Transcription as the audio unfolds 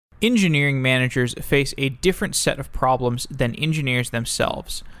Engineering managers face a different set of problems than engineers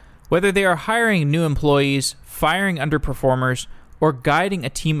themselves. Whether they are hiring new employees, firing underperformers, or guiding a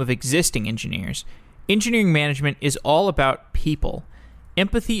team of existing engineers, engineering management is all about people.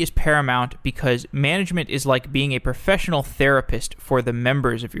 Empathy is paramount because management is like being a professional therapist for the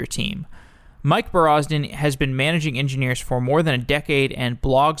members of your team. Mike Borozdin has been managing engineers for more than a decade and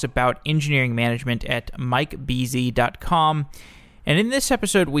blogs about engineering management at mikebz.com. And in this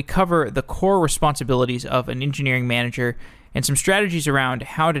episode, we cover the core responsibilities of an engineering manager and some strategies around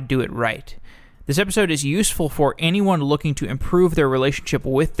how to do it right. This episode is useful for anyone looking to improve their relationship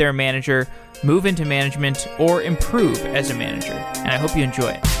with their manager, move into management, or improve as a manager. And I hope you enjoy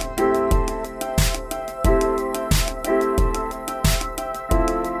it.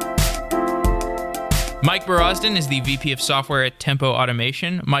 Mike Borozdin is the VP of Software at Tempo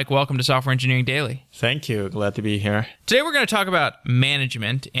Automation. Mike, welcome to Software Engineering Daily. Thank you. Glad to be here. Today we're going to talk about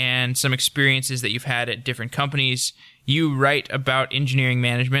management and some experiences that you've had at different companies. You write about engineering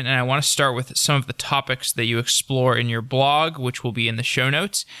management, and I want to start with some of the topics that you explore in your blog, which will be in the show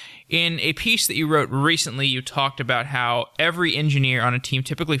notes. In a piece that you wrote recently, you talked about how every engineer on a team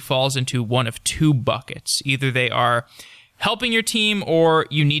typically falls into one of two buckets. Either they are helping your team, or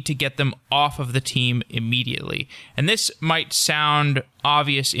you need to get them off of the team immediately. And this might sound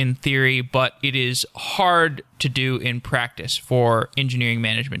obvious in theory, but it is hard to do in practice for engineering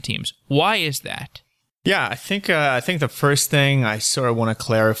management teams. Why is that? Yeah, I think the first thing I sort of want to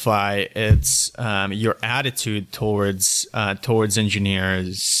clarify is your attitude towards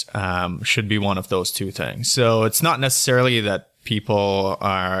engineers should be one of those two things. So it's not necessarily that people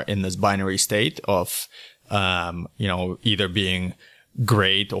are in this binary state of either being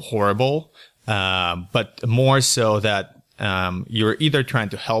great or horrible, but more so that you're either trying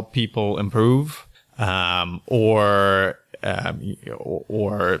to help people improve, or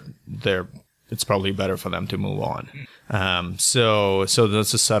it's probably better for them to move on. So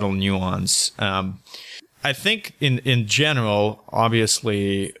that's a subtle nuance. I think in general,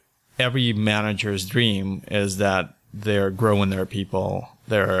 obviously, every manager's dream is that they're growing their people,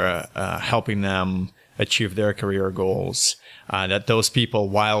 they're helping them achieve their career goals, that those people,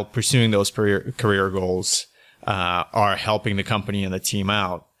 while pursuing those career goals, are helping the company and the team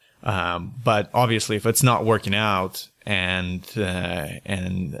out. But obviously, if it's not working out and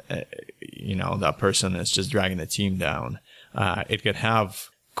that person is just dragging the team down, it could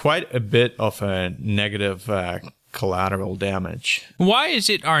have quite a bit of a negative collateral damage. Why is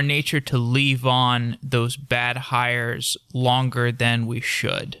it our nature to leave on those bad hires longer than we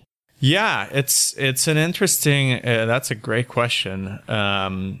should? Yeah, it's an interesting, that's a great question.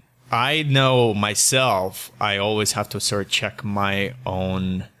 I know myself, I always have to sort of check my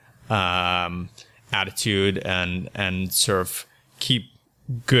own attitude and sort of keep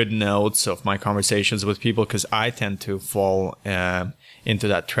good notes of my conversations with people, because I tend to fall into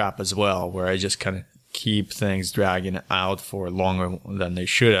that trap as well, where I just kind of keep things dragging out for longer than they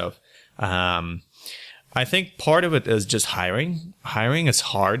should have. I think part of it is just hiring. Hiring is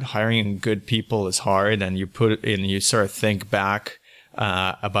hard. Hiring good people is hard, and you sort of think back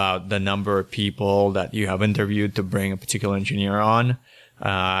about the number of people that you have interviewed to bring a particular engineer on,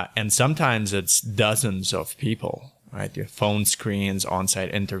 and sometimes it's dozens of people, right? Your phone screens,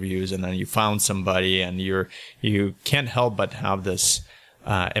 on-site interviews, and then you found somebody, and you can't help but have this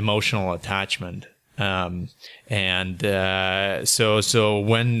emotional attachment. So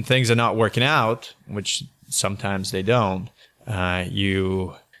when things are not working out, which sometimes they don't,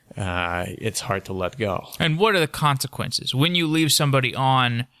 it's hard to let go. And what are the consequences? When you leave somebody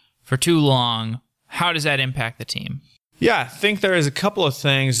on for too long, how does that impact the team? Yeah, I think there is a couple of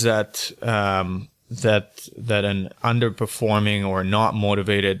things that an underperforming or not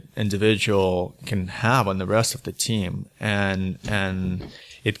motivated individual can have on the rest of the team. And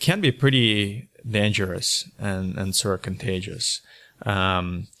it can be pretty dangerous and sort of contagious.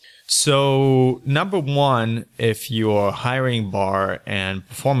 So number one, if your hiring bar and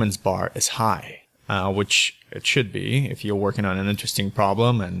performance bar is high, which it should be if you're working on an interesting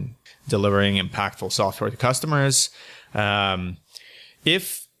problem and delivering impactful software to customers,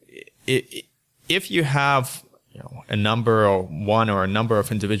 if you have a number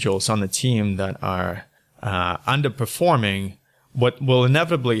of individuals on the team that are underperforming, what will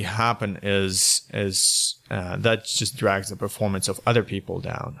inevitably happen is that just drags the performance of other people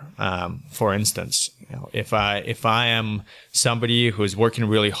down. For instance, if I am somebody who's working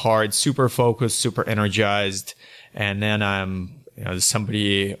really hard, super focused, super energized, and then I'm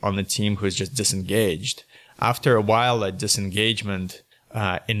somebody on the team who's just disengaged. After a while, that disengagement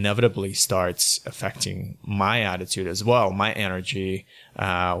inevitably starts affecting my attitude as well, my energy.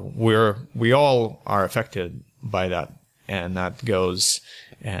 We all are affected by that, and that goes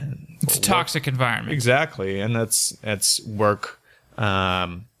and it's a toxic environment. Exactly, and that's work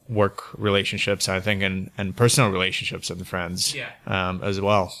relationships, I think, and personal relationships and friends, as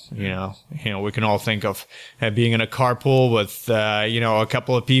well. You know, we can all think of being in a carpool with a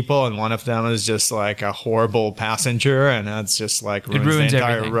couple of people, and one of them is just like a horrible passenger, and that's just like ruins the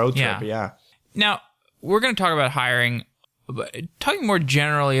entire everything. road trip. Yeah. Now we're going to talk about hiring, but talking more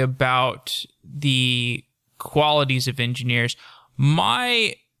generally about the qualities of engineers.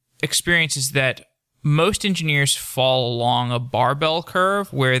 My experience is that most engineers fall along a barbell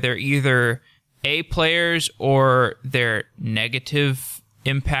curve where they're either A players or they're negative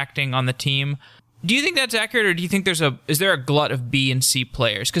impacting on the team. Do you think that's accurate, or do you think is there a glut of B and C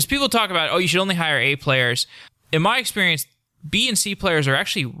players? Because people talk about, you should only hire A players. In my experience, B and C players are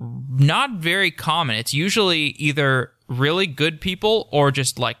actually not very common. It's usually either really good people or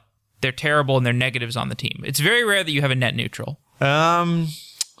just like they're terrible and they're negatives on the team. It's very rare that you have a net neutral.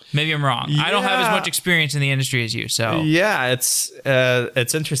 Maybe I'm wrong. Yeah. I don't have as much experience in the industry as you, so yeah, it's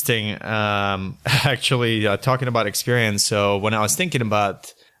interesting. Actually, talking about experience. So when I was thinking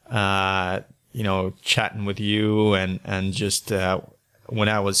about chatting with you and just when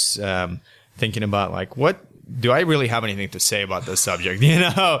I was thinking about like, what do I really have anything to say about this subject?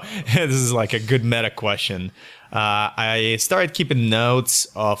 This is like a good meta question. I started keeping notes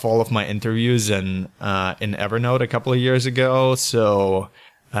of all of my interviews in Evernote a couple of years ago. So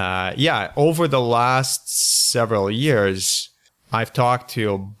over the last several years, I've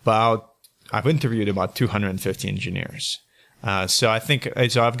interviewed about 250 engineers. So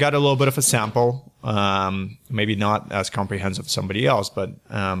I've got a little bit of a sample, maybe not as comprehensive as somebody else, but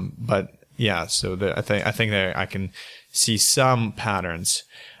yeah. So I think that I can see some patterns.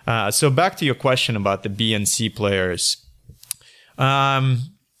 So back to your question about the B and C players,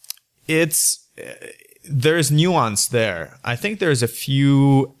 there's nuance there. I think there's a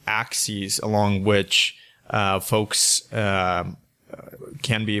few axes along which folks can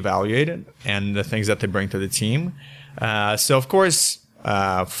be evaluated and the things that they bring to the team. So of course,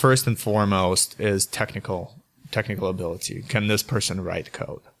 first and foremost is technical ability. Can this person write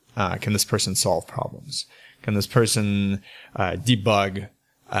code? Can this person solve problems? Can this person debug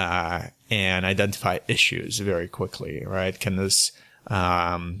and identify issues very quickly, right? Can this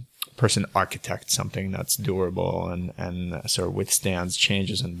person architect something that's durable and sort of withstands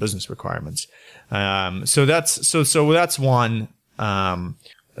changes in business requirements? So that's one.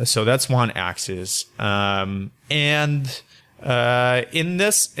 So that's one axis. And in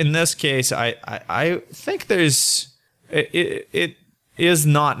this case, I think it is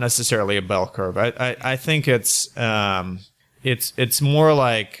not necessarily a bell curve. I think it's more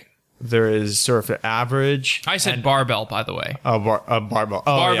like there is sort of an average. I said barbell, by the way. A barbell.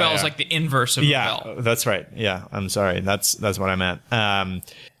 Oh, barbell is like the inverse of a bell. Yeah, that's right. Yeah, I'm sorry. That's what I meant.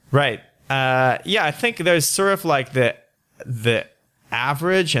 Right. I think there's sort of like the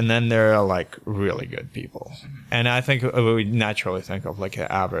average, and then there are like really good people. And I think we naturally think of like an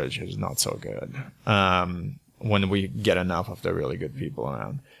average is not so good when we get enough of the really good people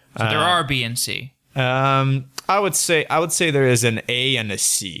around. So there are B and C. I would say there is an A and a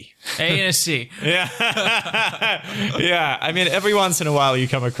C. A and a C. Yeah. Yeah. I mean, every once in a while you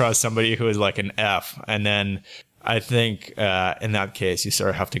come across somebody who is like an F, and then I think in that case you sort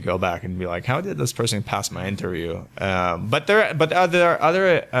of have to go back and be like, how did this person pass my interview? But there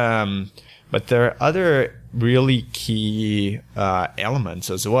are other really key elements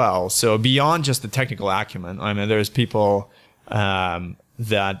as well. So beyond just the technical acumen, I mean, there's people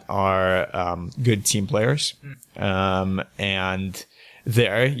that are good team players, and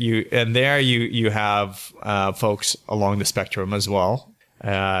there you have folks along the spectrum as well.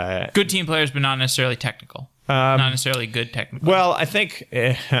 Good team players, but not necessarily technical. Not necessarily good technical. Well, I think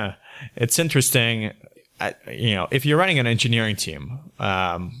it's interesting. If you're running an engineering team,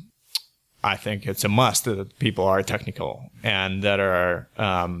 I think it's a must that people are technical and that are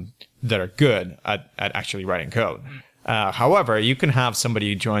good at actually writing code. However, you can have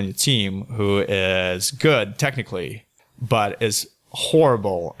somebody join the team who is good technically, but is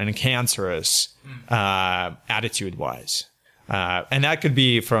horrible and cancerous attitude-wise. And that could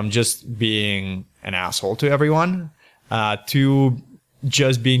be from just being an asshole to everyone to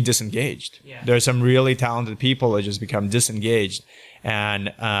just being disengaged. Yeah. There's some really talented people that just become disengaged. And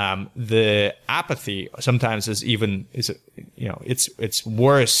the apathy sometimes it's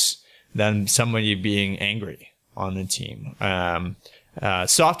worse than somebody being angry on the team.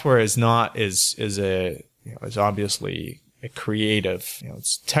 Software is obviously a creative,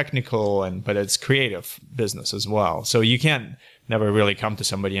 it's technical but it's creative business as well. So you can't never really come to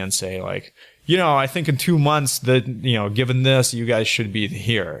somebody and say like, I think in 2 months that, given this, you guys should be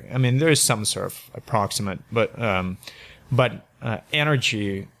here. I mean, there is some sort of approximate, but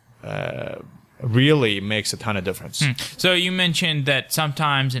energy really makes a ton of difference. So you mentioned that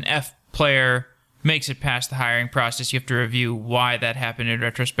sometimes an F player makes it past the hiring process. You have to review why that happened in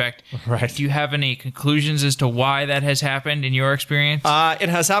retrospect. Right. Do you have any conclusions as to why that has happened in your experience? It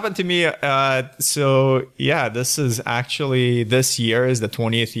has happened to me. This year is the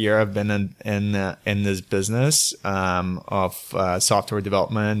 20th year I've been in this business of software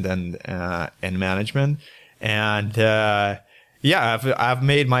development and management, and I've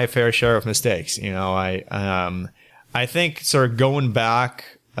made my fair share of mistakes. I think sort of going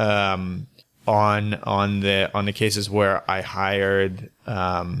back on the cases where I hired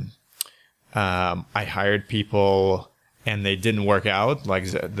people and they didn't work out, like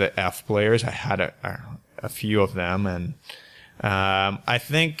the F players. I had a few of them, and I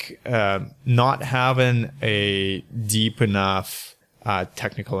think not having a deep enough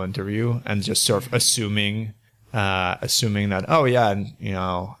technical interview and just sort of assuming that, oh yeah,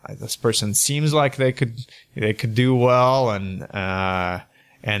 this person seems like they could do well,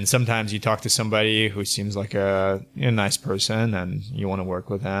 and sometimes you talk to somebody who seems like a nice person and you want to work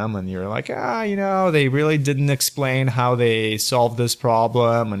with them, and you're like, they really didn't explain how they solved this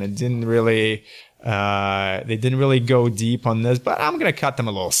problem, and it didn't really, they didn't really go deep on this, but I'm going to cut them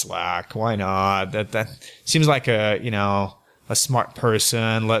a little slack. Why not? That seems like a smart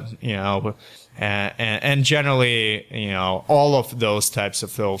person. And generally, all of those types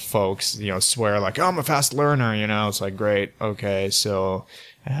of folks, swear like, oh, I'm a fast learner, it's like, great. Okay. So,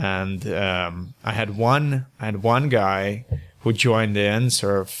 and, I had one guy who joined in,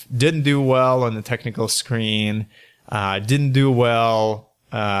 sort of didn't do well on the technical screen, didn't do well,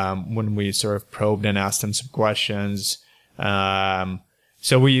 when we sort of probed and asked him some questions. So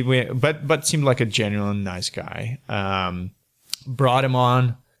but seemed like a genuine nice guy. Brought him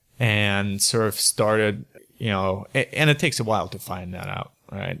on and sort of started, and it takes a while to find that out,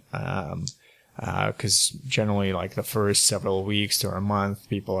 right? Because generally, like the first several weeks or a month,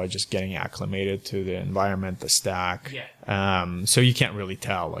 people are just getting acclimated to the environment, the stack. Yeah. So you can't really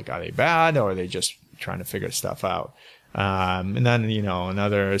tell, like, are they bad or are they just trying to figure stuff out? And then,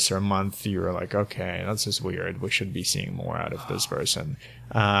 another sort of month, you're like, okay, that's just weird. We should be seeing more out of this person.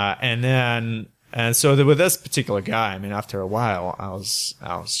 And so with this particular guy, I mean, after a while, I was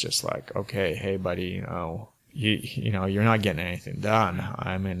just like, okay, hey, buddy, you're not getting anything done.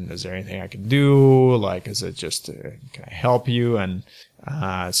 I mean, is there anything I can do? Like, is it just, can I help you? And,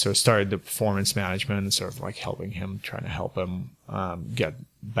 so started the performance management, sort of like trying to help him, get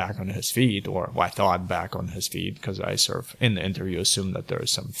back on his feet, or I thought back on his feet, because I sort of in the interview assumed that there was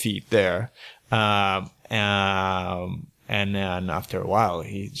some feet there. And then after a while,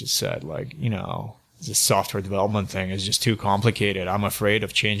 he just said, like, this software development thing is just too complicated. I'm afraid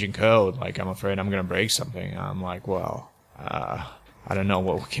of changing code. Like, I'm afraid I'm going to break something. I'm like, well, I don't know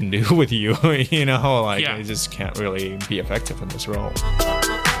what we can do with you. I just can't really be effective in this role.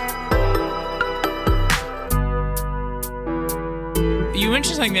 You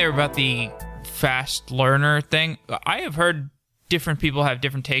mentioned something there about the fast learner thing. I have heard different people have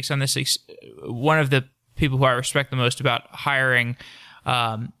different takes on this. One of the people who I respect the most about hiring,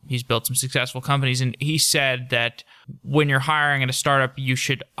 he's built some successful companies, and he said that when you're hiring at a startup, you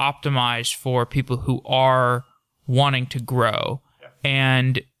should optimize for people who are wanting to grow. Yeah.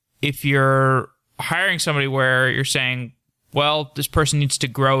 And if you're hiring somebody where you're saying, well, this person needs to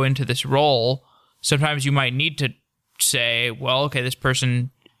grow into this role, sometimes you might need to say, well, okay, this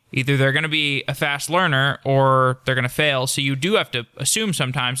person, either they're going to be a fast learner or they're going to fail. So you do have to assume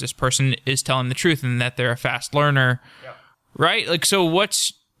sometimes this person is telling the truth and that they're a fast learner, right? Like, so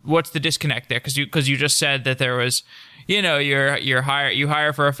what's the disconnect there? Because you just said that there was, you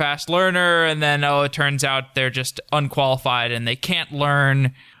hire for a fast learner, and then it turns out they're just unqualified and they can't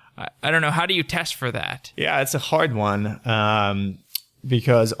learn. I don't know. How do you test for that? Yeah, it's a hard one.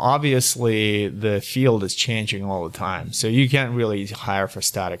 Because obviously the field is changing all the time. So you can't really hire for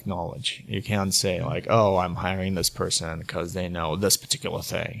static knowledge. You can't say like, oh, I'm hiring this person because they know this particular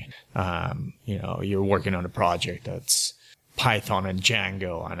thing. You're working on a project that's Python and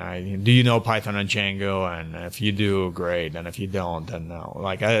Django. And do you know Python and Django? And if you do, great. And if you don't, then no.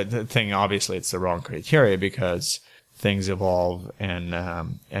 Like, I think obviously it's the wrong criteria, because things evolve, and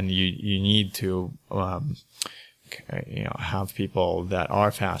you need to, have people that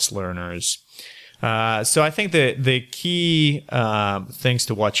are fast learners. So I think the key things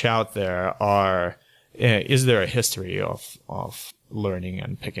to watch out there are, is there a history of learning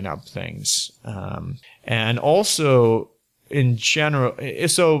and picking up things? And also in general,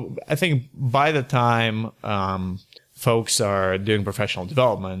 so I think by the time folks are doing professional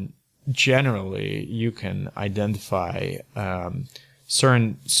development, generally you can identify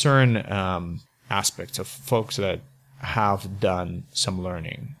certain aspects of folks that have done some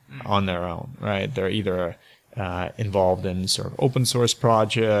learning on their own, right? They're either involved in sort of open source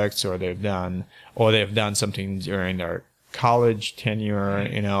projects, or they've done something during their college tenure.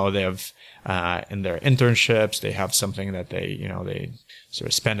 They have in their internships, they have something that they sort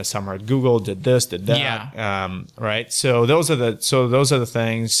of spend a summer at Google, did this, did that. Yeah. Right. So those are the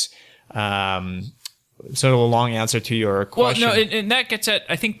things. Sort of a long answer to your question. Well, no, and that gets at,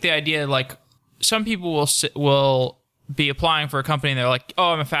 I think, the idea, like, some people will be applying for a company and they're like,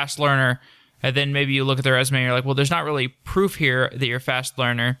 oh, I'm a fast learner. And then maybe you look at their resume and you're like, well, there's not really proof here that you're a fast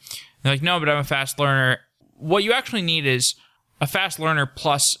learner. And they're like, no, but I'm a fast learner. What you actually need is a fast learner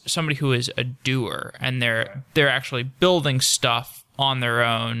plus somebody who is a doer, and they're actually building stuff on their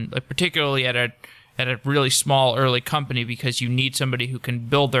own, like particularly at a really small early company, because you need somebody who can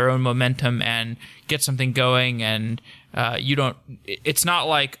build their own momentum and get something going. And it's not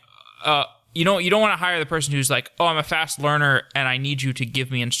like you don't want to hire the person who's like, oh, I'm a fast learner and I need you to give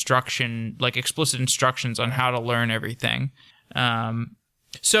me instruction, like explicit instructions on how to learn everything.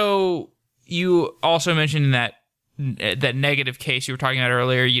 So you also mentioned that negative case you were talking about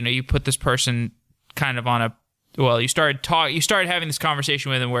earlier. You put this person kind of on you started having this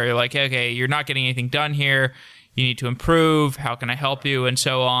conversation with them where you're like, okay, you're not getting anything done here. You need to improve. How can I help you? And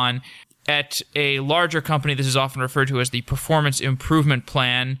so on. At a larger company, this is often referred to as the performance improvement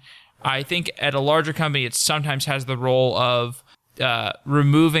plan. I think at a larger company, it sometimes has the role of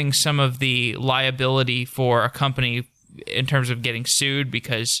removing some of the liability for a company in terms of getting sued,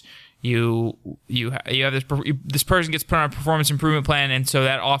 because you have this person gets put on a performance improvement plan, and so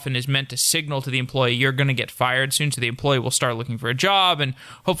that often is meant to signal to the employee you're going to get fired soon, so the employee will start looking for a job, and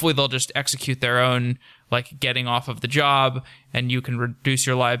hopefully they'll just execute their own, like, getting off of the job, and you can reduce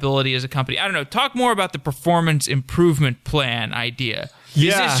your liability as a company. I don't know. Talk more about the performance improvement plan idea.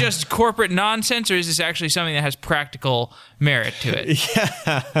 Yeah. Is this just corporate nonsense, or is this actually something that has practical merit to it?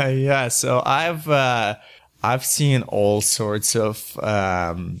 Yeah. So I've seen all sorts of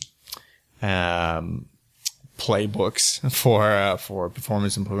playbooks for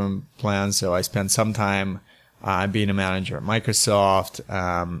performance improvement plans. So I spent some time being a manager at Microsoft.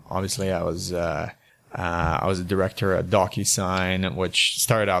 Obviously, I was a director at DocuSign, which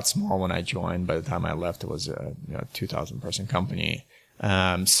started out small when I joined. By the time I left, it was a 2,000 person company.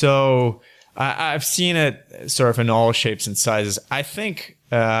 So I've seen it sort of in all shapes and sizes. I think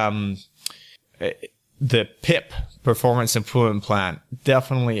the PIP, Performance Improvement Plan,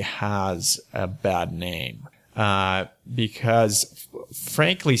 definitely has a bad name. Because,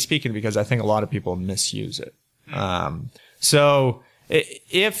 frankly speaking, because I think a lot of people misuse it. So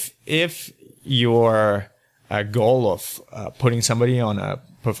if your goal of putting somebody on a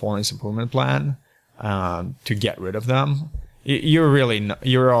performance improvement plan to get rid of them,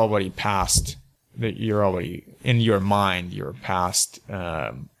 you're already past. You're already in your mind. You're past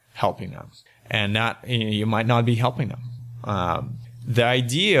helping them, and you might not be helping them. The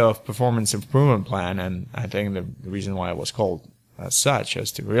idea of performance improvement plan, and I think the reason why it was called as such,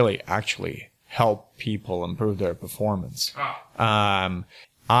 is to really actually help people improve their performance.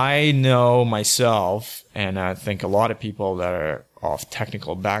 I know myself, and I think a lot of people that are of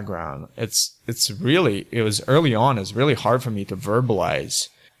technical background, it was early on, it's really hard for me to verbalize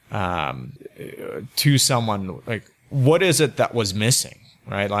to someone, like, what is it that was missing,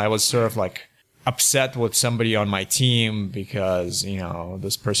 right? I was sort of like upset with somebody on my team because,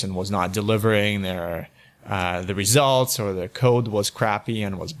 this person was not delivering the results, or the code was crappy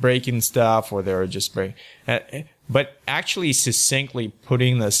and was breaking stuff, or they were just but actually succinctly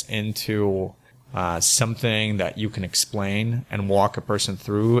putting this into something that you can explain and walk a person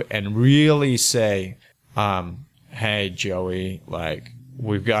through and really say, hey, Joey, like,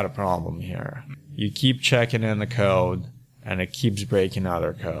 we've got a problem here. You keep checking in the code and it keeps breaking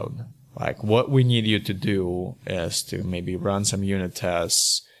other code. Like, what we need you to do is to maybe run some unit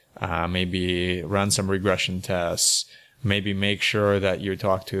tests, maybe run some regression tests, maybe make sure that you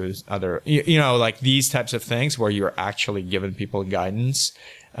talk to other, like these types of things where you're actually giving people guidance.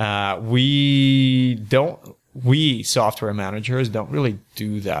 We software managers don't really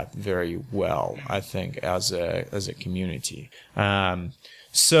do that very well, I think, as a community.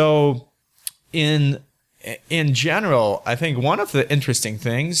 So in general, I think one of the interesting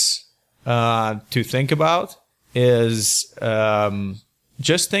things to think about is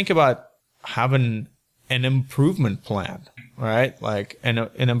just think about having an improvement plan, right? Like an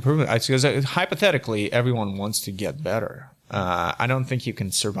improvement, because hypothetically, everyone wants to get better. I don't think you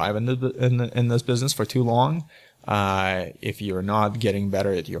can survive in this business for too long if you're not getting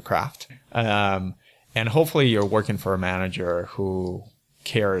better at your craft. And hopefully you're working for a manager who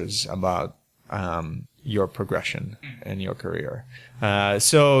cares about your progression in your career.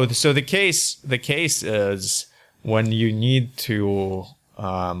 So the case is when you need to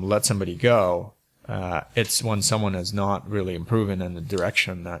let somebody go, it's when someone is not really improving in the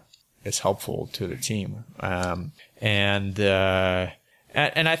direction that is helpful to the team. And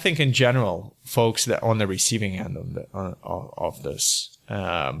I think in general, folks that on the receiving end of this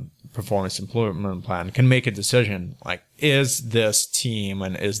performance improvement plan can make a decision like, is this team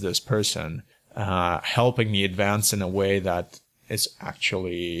and is this person helping me advance in a way that is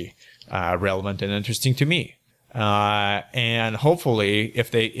actually relevant and interesting to me? And hopefully,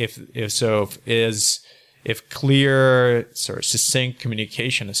 if clear, sort of succinct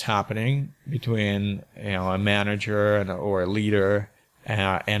communication is happening between a manager or a leader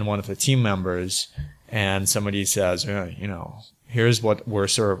and one of the team members, and somebody says, here's what we're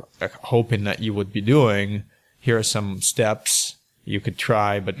sort of hoping that you would be doing. Here are some steps you could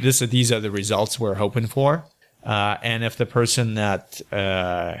try, but these are the results we're hoping for. And if the person that's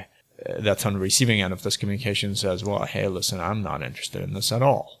on the receiving end of this communication says, well, hey, listen, I'm not interested in this at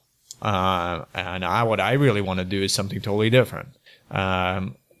all. And what I really want to do is something totally different.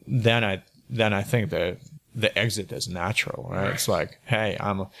 Then I think the exit is natural, right? It's like, hey,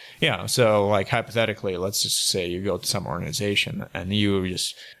 so like hypothetically, let's just say you go to some organization and you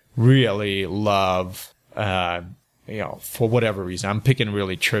just really love, for whatever reason, I'm picking a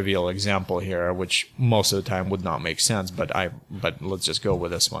really trivial example here, which most of the time would not make sense, but let's just go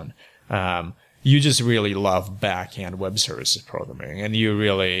with this one. You just really love back-end web services programming, and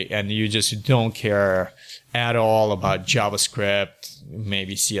you just don't care at all about JavaScript,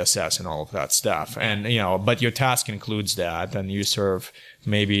 maybe CSS and all of that stuff. And, but your task includes that, and you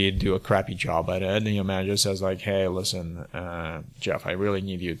maybe do a crappy job at it, and your manager says like, hey, listen, Jeff, I really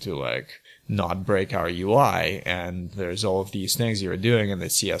need you to not break our UI, and there's all of these things you're doing in the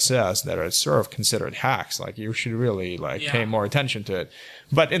CSS that are sort of considered hacks. Like, you should really pay more attention to it.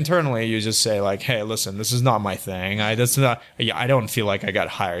 But internally, you just say like, hey, listen, this is not my thing. I don't feel like I got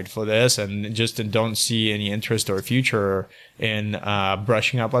hired for this, and just don't see any interest or future in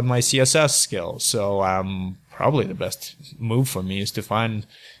brushing up on my CSS skills. So probably the best move for me is to find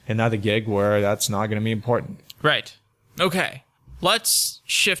another gig where that's not going to be important. Right. Okay. Let's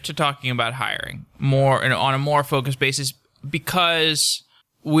shift to talking about hiring more on a more focused basis, because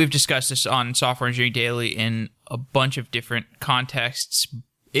we've discussed this on Software Engineering Daily in a bunch of different contexts.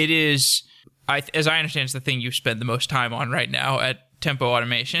 It is, as I understand, it's the thing you spend the most time on right now at Tempo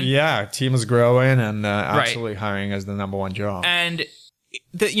Automation. Yeah, team is growing, and absolutely hiring is the number one job. And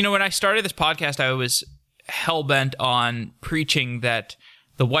when I started this podcast, I was hell-bent on preaching that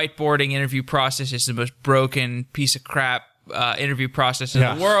the whiteboarding interview process is the most broken piece of crap interview process in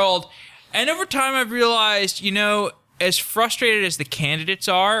the world. And over time, I've realized, as frustrated as the candidates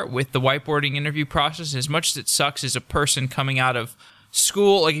are with the whiteboarding interview process, as much as it sucks as a person coming out of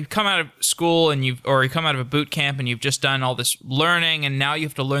school, like you come out of school and you come out of a boot camp and you've just done all this learning, and now you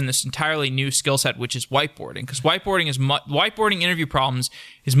have to learn this entirely new skill set, which is whiteboarding. Because whiteboarding interview problems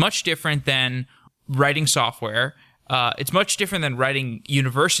is much different than writing software. It's much different than writing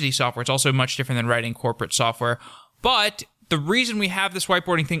university software. It's also much different than writing corporate software. But the reason we have this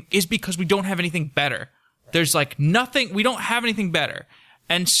whiteboarding thing is because we don't have anything better. There's nothing, we don't have anything better.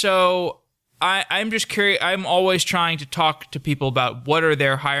 And so I'm just curious, I'm always trying to talk to people about what are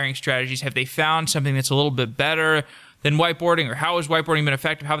their hiring strategies. Have they found something that's a little bit better than whiteboarding, or how has whiteboarding been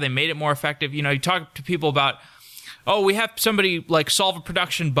effective? How have they made it more effective? You talk to people about, we have somebody solve a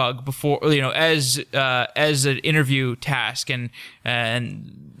production bug before, as an interview task, and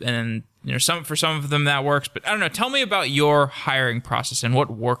for some of them that works, but I don't know. Tell me about your hiring process and what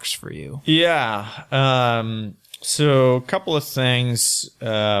works for you. Yeah. So a couple of things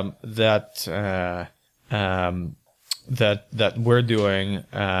that we're doing,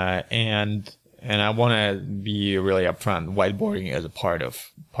 and I want to be really upfront. Whiteboarding is a part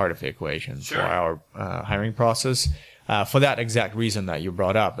of the equation for our hiring process. For that exact reason that you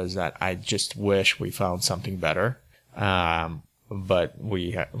brought up, is that I just wish we found something better. But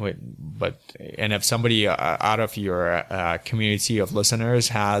if somebody out of your community of listeners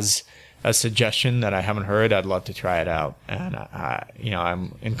has a suggestion that I haven't heard, I'd love to try it out. And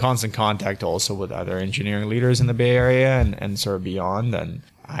I'm in constant contact also with other engineering leaders in the Bay Area and sort of beyond. And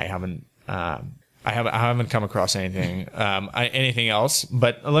I haven't I haven't come across anything anything else.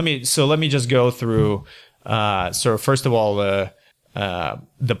 But let me just go through sort of first of all the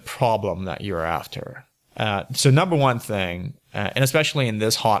problem that you're after. So number one thing, and especially in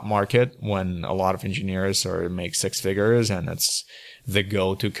this hot market when a lot of engineers make six figures and it's the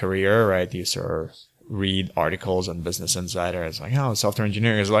go-to career, right? You sort of read articles on Business Insider. It's like, oh, software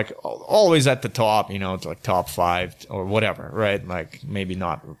engineering is like always at the top, it's like top 5 or whatever, right? Like maybe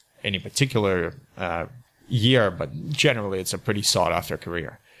not any particular year, but generally it's a pretty sought after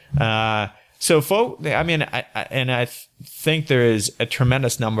career. So I think there is a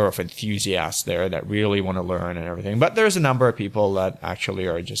tremendous number of enthusiasts there that really want to learn and everything. But there's a number of people that actually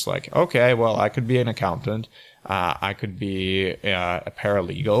are just like, okay, well, I could be an accountant. I could be a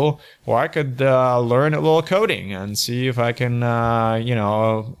paralegal, or I could learn a little coding and see if I can,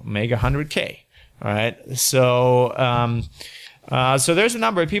 make $100K. All right. So, so there's a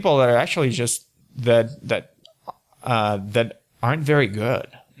number of people that are actually just that aren't very good.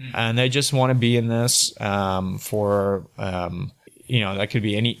 And they just want to be in this for that could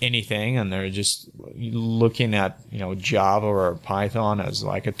be anything, and they're just looking at Java or Python as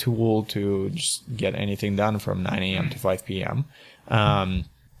like a tool to just get anything done from 9 a.m. to 5 p.m. And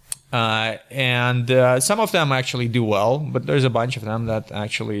some of them actually do well, but there's a bunch of them that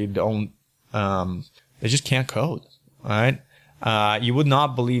actually don't. They just can't code. All right, you would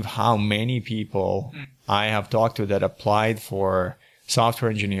not believe how many people I have talked to that applied for software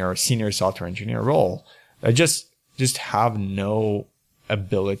engineer or senior software engineer role that just have no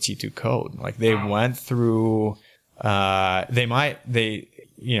ability to code. Like they went through, they might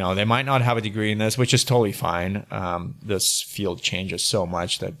not have a degree in this, which is totally fine. This field changes so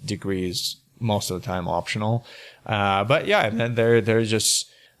much that degree is most of the time optional. But yeah, and then they're just,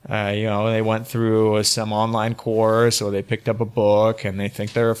 they went through some online course or they picked up a book and they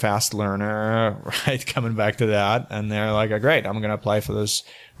think they're a fast learner, right? Coming back to that. And they're like, oh, great, I'm going to apply for this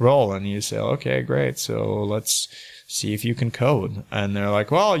role. And you say, okay, great. So let's see if you can code. And they're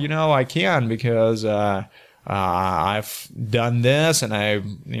like, well, I can because, I've done this and I,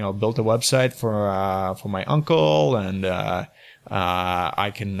 built a website for my uncle and,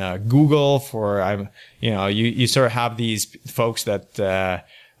 I can, Google for, you sort of have these folks that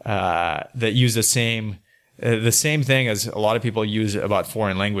use the same thing as a lot of people use about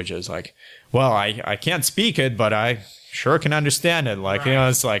foreign languages. Like, well, I can't speak it, but I sure can understand it. Like, right.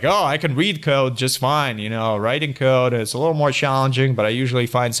 It's like, oh, I can read code just fine. Writing code is a little more challenging, but I usually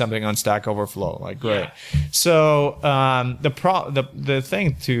find something on Stack Overflow. Like, great. Yeah. So, the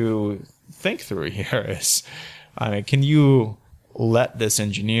thing to think through here is, can you let this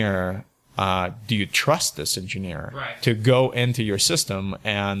engineer, do you trust this engineer to go into your system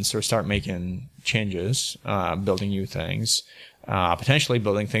and sort of start making changes, building new things, potentially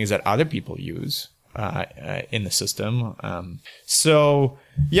building things that other people use in the system? So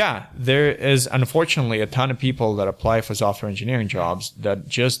yeah, there is unfortunately a ton of people that apply for software engineering jobs that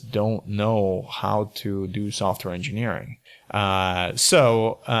just don't know how to do software engineering.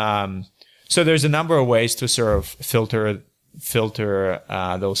 So there's a number of ways to sort of filter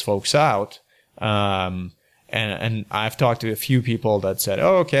those folks out. And I've talked to a few people that said,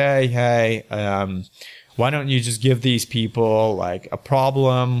 oh, okay, hey, why don't you just give these people like a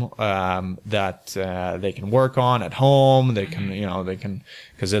problem, that, they can work on at home. They can,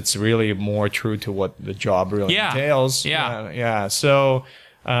 cause it's really more true to what the job really entails. Yeah. So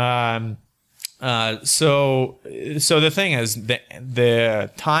the thing is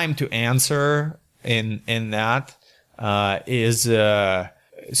the time to answer in that, is,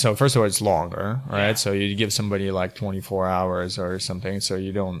 so first of all, it's longer, right? Yeah. So you give somebody like 24 hours or something, so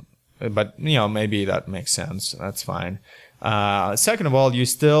you don't, but maybe that makes sense. That's fine. Second of all, you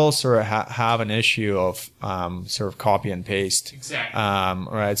still sort of have an issue of, sort of copy and paste. Exactly.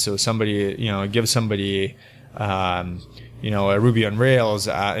 Right. So somebody, give somebody, a Ruby on Rails,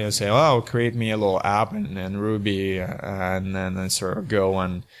 say, oh, create me a little app in Ruby, and then sort of go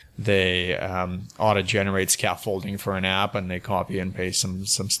and they auto-generate scaffolding for an app and they copy and paste some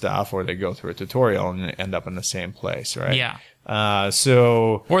stuff, or they go through a tutorial and end up in the same place, right? Yeah.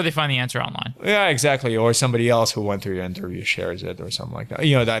 Or they find the answer online. Yeah, exactly. Or somebody else who went through your interview shares it or something like that.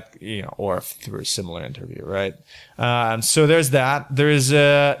 Or through a similar interview, right? So there's that. There's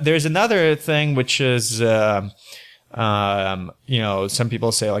another thing which is, some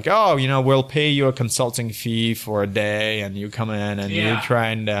people say like, oh, we'll pay you a consulting fee for a day and you come in and you try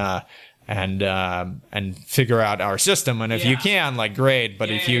and figure out our system. And if you can, like, great. But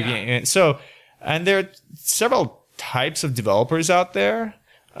if you can't, and there are several types of developers out there,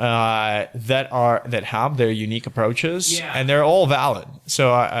 that have their unique approaches and they're all valid. So,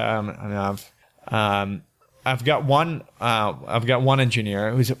 I've got one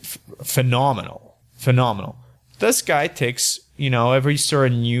engineer who's phenomenal. This guy takes, every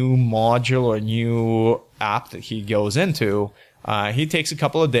sort of new module or new app that he goes into, he takes a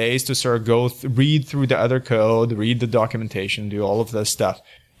couple of days to sort of read through the other code, read the documentation, do all of this stuff.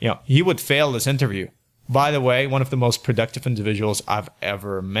 He would fail this interview. By the way, one of the most productive individuals I've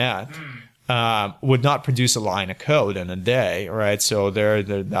ever met would not produce a line of code in a day, right? So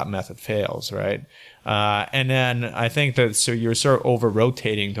that method fails, right? And then I think that so you're sort of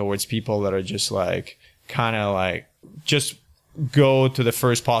over-rotating towards people that are just like kind of like just go to the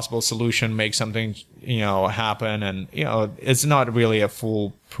first possible solution, make something happen, and it's not really a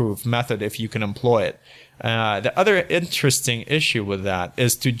foolproof method if you can employ it. The other interesting issue with that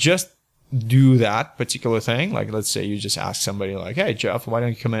is to just do that particular thing. Like, let's say you just ask somebody like, "Hey, Jeff, why don't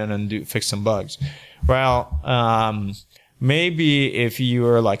you come in and fix some bugs?" Well, maybe if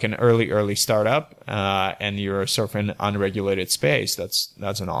you're like an early startup and you're sort of in an unregulated space, that's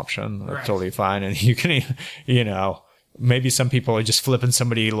an option. That's totally fine, and you can, maybe some people are just flipping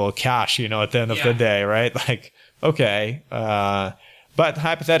somebody a little cash, at the end of the day, right? Like, okay. But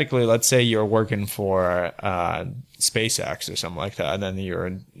hypothetically, let's say you're working for SpaceX or something like that, and then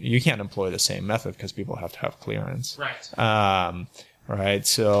you can't employ the same method because people have to have clearance. Right. Right.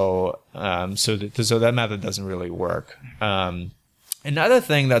 So that method doesn't really work. Another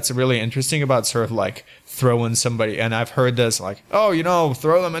thing that's really interesting about sort of like throwing somebody, and I've heard this like,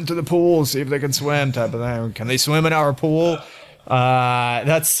 throw them into the pool, see if they can swim type of thing. Can they swim in our pool?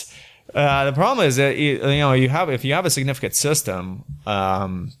 That's the problem is that if you have a significant system,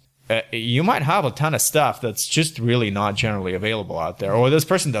 you might have a ton of stuff that's just really not generally available out there, or this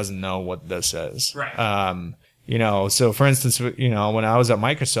person doesn't know what this is. Right. So for instance, when I was at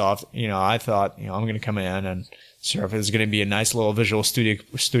Microsoft, I thought, I'm going to come in and sort of, it's going to be a nice little Visual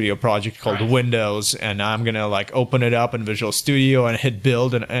Studio project called Windows, and I'm going to like open it up in Visual Studio and hit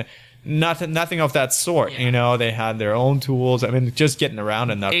build, and nothing of that sort. Yeah. They had their own tools. I mean, just getting around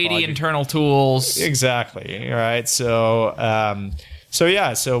in that 80 project. internal tools. Exactly. Right. So,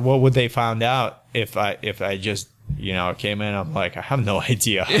 so what would they find out if I just, came in, I'm like, I have no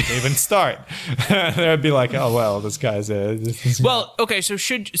idea how to even start. They'd be like, oh, well, this guy's Well, okay. So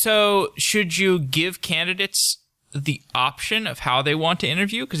should you give candidates the option of how they want to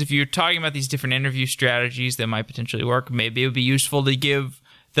interview? Because if you're talking about these different interview strategies that might potentially work, maybe it would be useful to give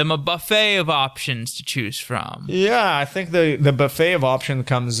them a buffet of options to choose from. Yeah, I think the buffet of options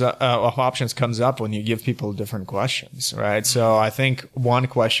comes up when you give people different questions, right? So I think one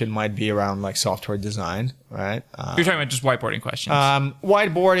question might be around like software design, right? You're talking about just whiteboarding questions.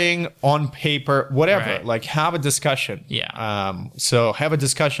 Whiteboarding on paper, whatever. Right. Like have a discussion. Yeah. So have a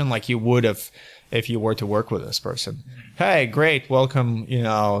discussion like you would if you were to work with this person. Hey, great, welcome.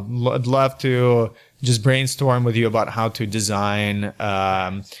 I'd love to just brainstorm with you about how to design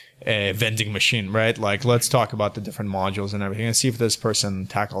a vending machine, right? Like, let's talk about the different modules and everything and see if this person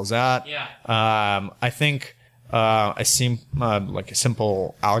tackles that. Yeah. I think a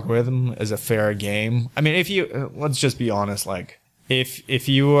simple algorithm is a fair game. I mean, let's just be honest, like, if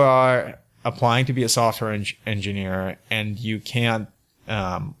you are applying to be a software engineer and you can't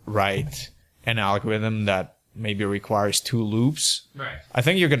write an algorithm that maybe requires 2 loops, Right. I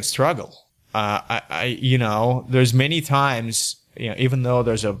think you're going to struggle. There's many times, even though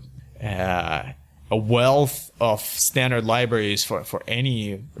there's a wealth of standard libraries for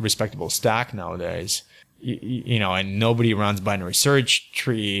any respectable stack nowadays, and nobody runs binary search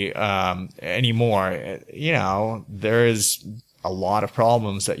tree anymore. There is a lot of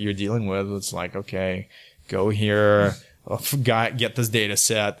problems that you're dealing with. It's like, okay, go here, get this data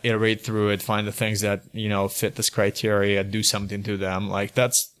set, iterate through it, find the things that fit this criteria, do something to them. Like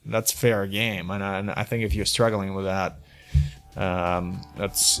that's fair game, and I think if you're struggling with that,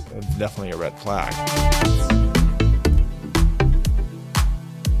 that's definitely a red flag.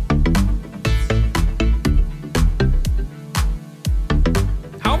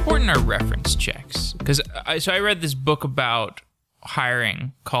 How important are reference checks? Because I read this book about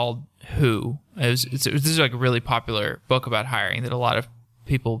hiring called Who. This is like a really popular book about hiring that a lot of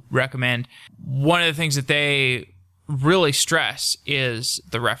people recommend. One of the things that they really stress is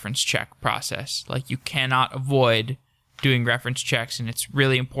the reference check process. Like, you cannot avoid doing reference checks, and it's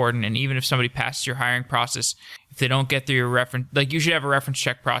really important. And even if somebody passes your hiring process, if they don't get through your reference, like, you should have a reference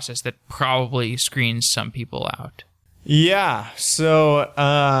check process that probably screens some people out. Yeah. So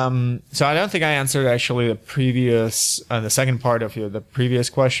I don't think I answered actually the second part of the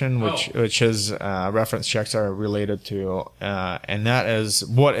previous question, which is reference checks are related to, and that is,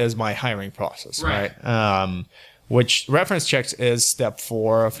 what is my hiring process, right? Which reference checks is step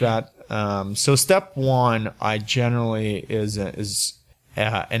 4 of that So step one, I generally is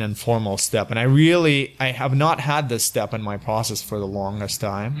an informal step, and I have not had this step in my process for the longest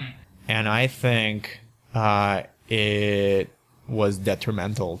time, and I think it was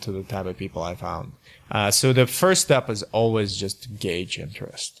detrimental to the type of people I found. So the first step is always just to gauge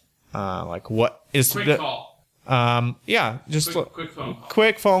interest. Like what is Quick the call. just Quick phone call.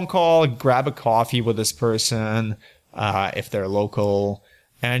 quick phone call, grab a coffee with this person if they're local,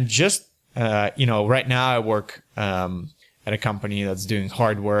 and just right now I work at a company that's doing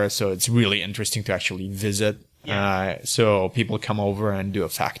hardware, so it's really interesting to actually visit. So people come over and do a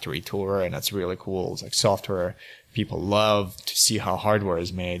factory tour, and that's really cool. It's like software. People love to see how hardware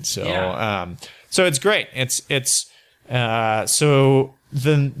is made. So so it's great. So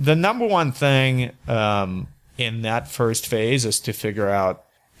the number one thing in that first phase is to figure out,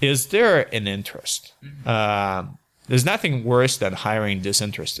 is there an interest? There's nothing worse than hiring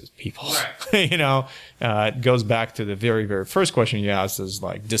disinterested people. Right. It goes back to the very, very first question you asked, is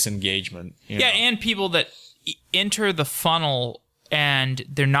like disengagement. And people that enter the funnel and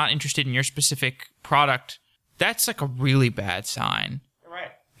they're not interested in your specific product, that's like a really bad sign.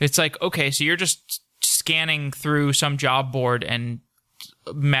 Right. It's like, okay, so you're just scanning through some job board and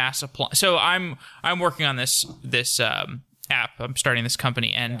mass apply. So I'm working on this app. I'm starting this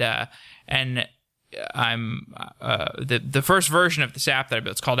company, and I'm the first version of this app that I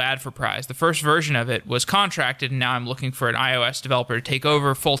built. It's called Adforprize. The first version of it was contracted, and now I'm looking for an iOS developer to take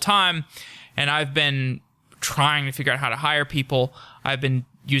over full time. And I've been trying to figure out how to hire people. I've been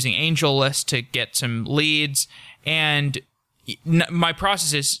using AngelList to get some leads, and my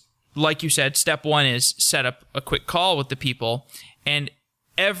process is, like you said, step one is set up a quick call with the people. And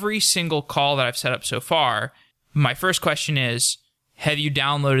every single call that I've set up so far, my first question is, have you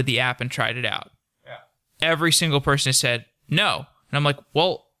downloaded the app and tried it out? Every single person has said no. And I'm like,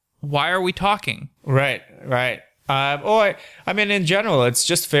 well, why are we talking? Right. I mean, in general, it's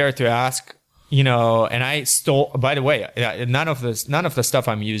just fair to ask, and I stole, by the way, none of the stuff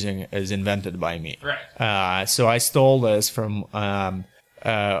I'm using is invented by me. Right. So I stole this from a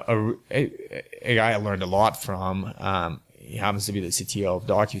guy I learned a lot from. He happens to be the CTO of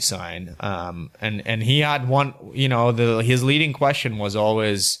DocuSign. And he had one, his leading question was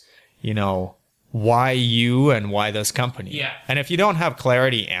always, why you and why this company? Yeah. And if you don't have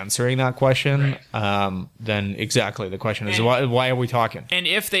clarity answering that question, then exactly the question is, why are we talking? And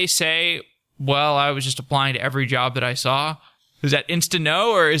if they say, well, I was just applying to every job that I saw, is that instant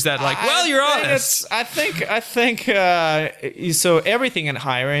no, or is that like, well, you're honest? I think so everything in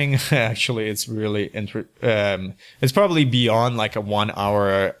hiring, actually, it's really it's probably beyond like a 1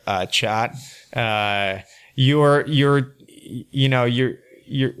 hour chat. You're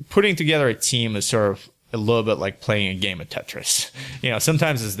putting together a team is sort of a little bit like playing a game of Tetris.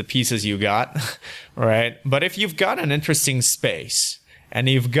 Sometimes it's the pieces you got, right? But if you've got an interesting space and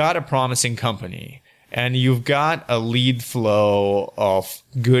you've got a promising company and you've got a lead flow of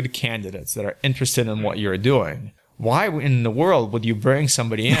good candidates that are interested in what you're doing, why in the world would you bring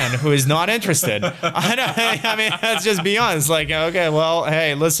somebody in who is not interested? I mean, let's just be honest. Like, okay, well,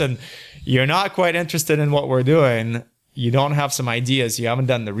 hey, listen, you're not quite interested in what we're doing. You don't have some ideas. You haven't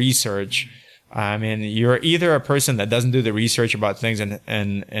done the research. I mean, you're either a person that doesn't do the research about things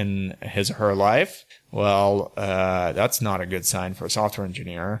in his or her life. Well, that's not a good sign for a software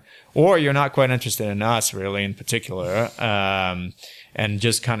engineer. Or you're not quite interested in us, really, in particular, and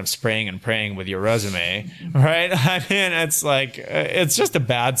just kind of spraying and praying with your resume, right? I mean, it's like, it's just a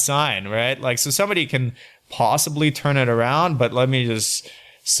bad sign, right? Like, so somebody can possibly turn it around, but let me just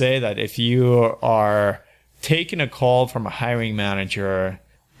say that if you are taking a call from a hiring manager,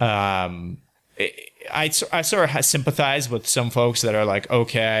 I sort of sympathize with some folks that are like,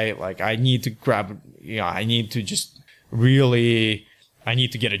 okay, like I need to grab, I need to just really, I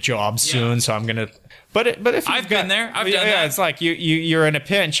need to get a job soon, so I'm gonna. But if you've been there, I've done that. It's like you're in a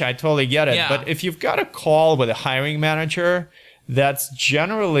pinch. I totally get it. Yeah. But if you've got a call with a hiring manager, that's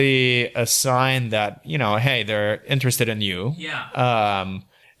generally a sign that hey, they're interested in you. Yeah.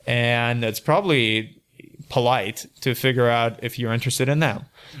 And it's probably polite to figure out if you're interested in them.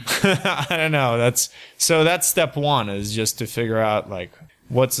 I don't know. That's step one, is just to figure out like,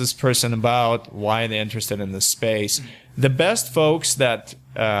 what's this person about? Why are they interested in this space? The best folks that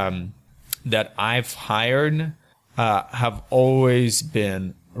I've hired have always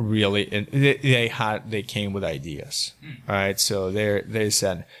been really they came with ideas. All right, so they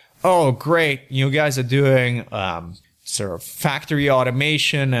said, "Oh, great, you guys are doing sort of factory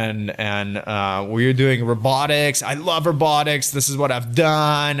automation and we're doing robotics. I love robotics. This is what I've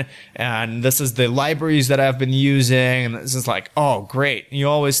done. And this is the libraries that I've been using. And this is like, oh, great. You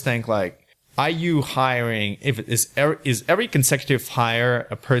always think like, are you hiring, is every consecutive hire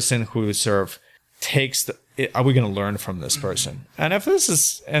a person who sort of takes are we going to learn from this person? And if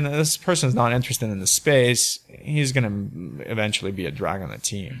this person is not interested in the space, he's going to eventually be a drag on the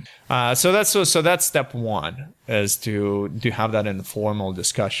team. So that's step one, is to have that informal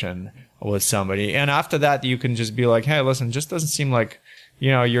discussion with somebody. And after that, you can just be like, hey, listen, just doesn't seem like,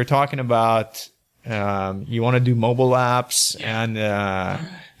 you're talking about, you want to do mobile apps and,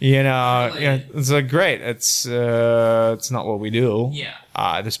 it's like, great. It's not what we do. Yeah.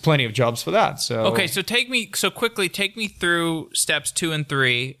 There's plenty of jobs for that. So okay, so take me through steps 2 and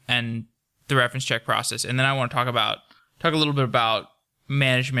 3 and the reference check process, and then I want to talk a little bit about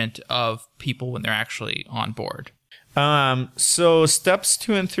management of people when they're actually on board. So steps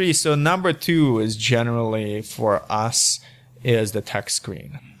 2 and 3. So number 2 is generally for us is the tech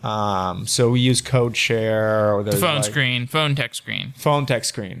screen. So we use CodeShare or the phone tech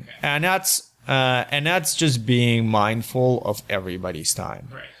screen, and that's just being mindful of everybody's time.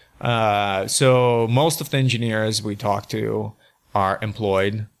 Right. So most of the engineers we talk to are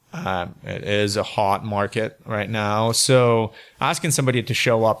employed. It is a hot market right now. So asking somebody to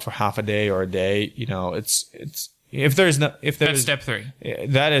show up for half a day or a day, it's that's step 3.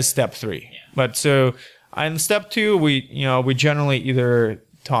 That is step 3. Yeah. But so in step 2, we generally either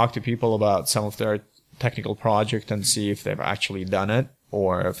talk to people about some of their technical project and see if they've actually done it,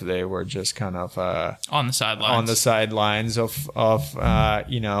 or if they were just kind of on the sidelines of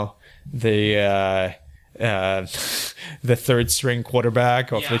the third string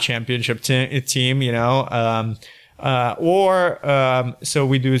quarterback of the championship team, so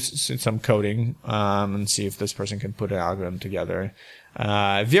we do some coding and see if this person can put an algorithm together.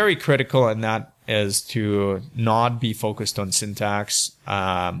 Very critical in that is to not be focused on syntax,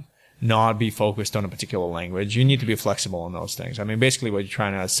 not be focused on a particular language. You need to be flexible on those things. I mean, basically what you're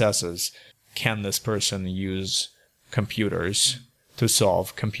trying to assess is, can this person use computers to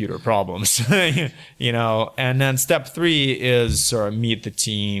solve computer problems? And then step 3 is sort of meet the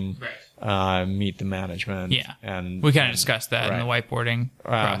team, meet the management. Yeah. And we kind of discussed that in the whiteboarding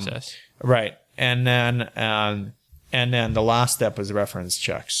process. Right. And then the last step is reference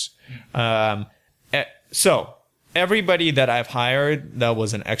checks. So everybody that I've hired that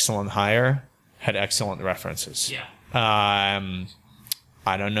was an excellent hire had excellent references. Yeah.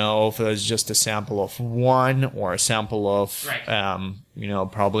 I don't know if it was just a sample of one or a sample of,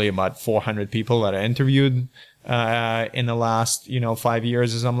 probably about 400 people that I interviewed in the last, 5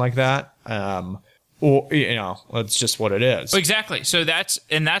 years or something like that. It's just what it is. Exactly. So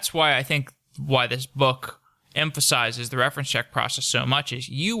that's why I think why this book emphasizes the reference check process so much is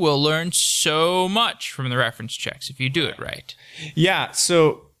you will learn so much from the reference checks if you do it right. Yeah.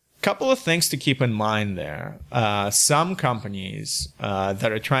 So couple of things to keep in mind there. Some companies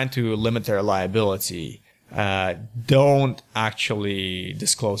that are trying to limit their liability don't actually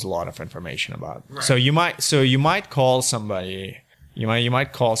disclose a lot of information about. Right. So you might call somebody. You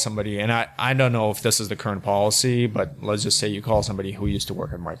might call somebody, and I don't know if this is the current policy, but let's just say you call somebody who used to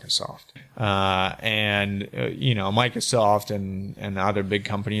work at Microsoft. Microsoft and other big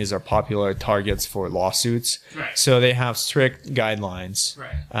companies are popular targets for lawsuits. Right. So they have strict guidelines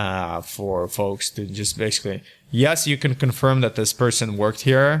for folks to just basically, yes, you can confirm that this person worked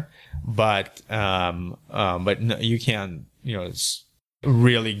here, but no, you can't,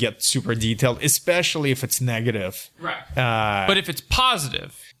 really get super detailed, especially if it's negative. Right. But if it's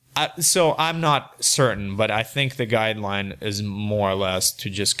positive. So I'm not certain, but I think the guideline is more or less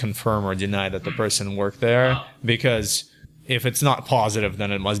to just confirm or deny that the person worked there, because if it's not positive,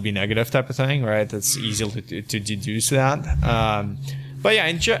 then it must be negative type of thing, right? It's easy to deduce that. But yeah,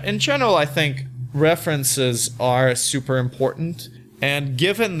 in general, I think references are super important. And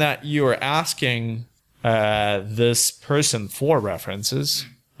given that you're asking this person for references,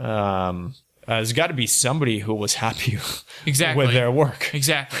 there's got to be somebody who was happy with their work.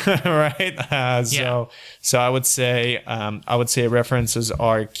 Exactly. Right. So I would say references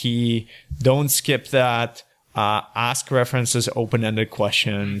are key. Don't skip that. Ask references open-ended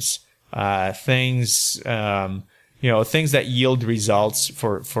questions. Things that yield results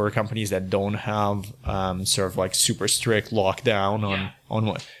for companies that don't have sort of like super strict lockdown on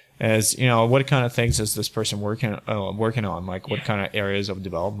what. As what kind of things is this person working on? Like, what kind of areas of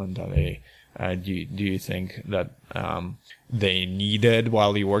development are do you think that they needed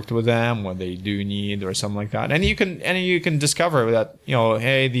while you worked with them, what they do need, or something like that? And you can discover that,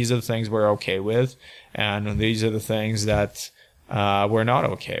 hey, these are the things we're okay with, and these are the things that we're not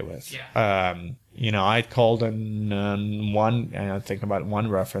okay with. Yeah. I called in one, and I'm thinking about one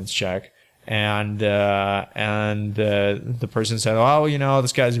reference check, and the person said, "Oh,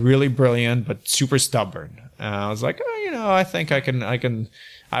 this guy's really brilliant, but super stubborn." I was like, I think I can.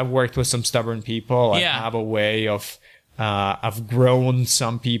 I've worked with some stubborn people. Yeah. I have a way of. I've grown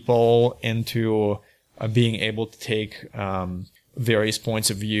some people into being able to take various points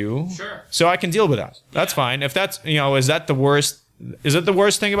of view. Sure. So I can deal with that. That's fine. If that's, is that the worst? Is it the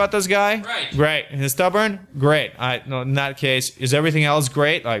worst thing about this guy? Right. Great. He's stubborn? Great. In that case, is everything else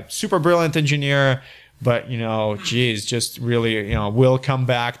great? Like, super brilliant engineer, but, just really, will come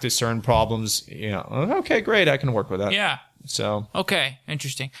back to certain problems. Okay, great. I can work with that. Yeah. So. Okay.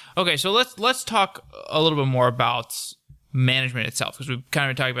 Interesting. Okay. So let's talk a little bit more about management itself, because we've kind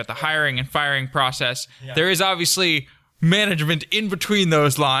of been talking about the hiring and firing process. Yeah. There is obviously management in between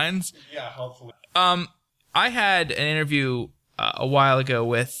those lines. Yeah, hopefully. I had an interview a while ago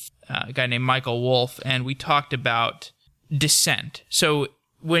with a guy named Michael Wolf, and we talked about dissent. So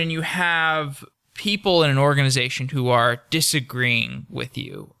when you have people in an organization who are disagreeing with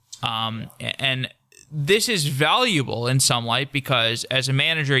you, and this is valuable in some light, because as a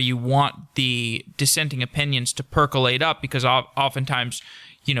manager, you want the dissenting opinions to percolate up, because oftentimes,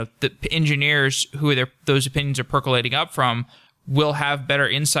 the engineers who those opinions are percolating up from will have better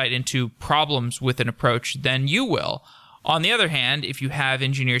insight into problems with an approach than you will. On the other hand, if you have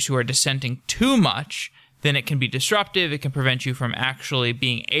engineers who are dissenting too much, then it can be disruptive. It can prevent you from actually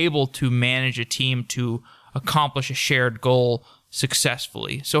being able to manage a team to accomplish a shared goal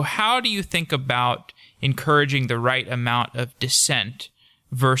successfully. So how do you think about encouraging the right amount of dissent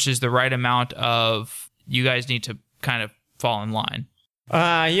versus the right amount of, you guys need to kind of fall in line?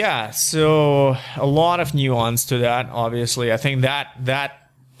 So a lot of nuance to that, obviously. I think that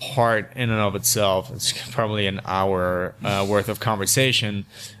part in and of itself is probably an hour worth of conversation.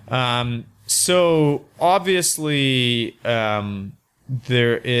 So obviously,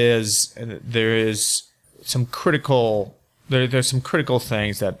 there is some critical there's some critical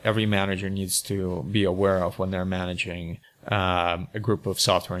things that every manager needs to be aware of when they're managing a group of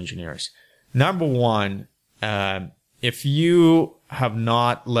software engineers. Number one, if you have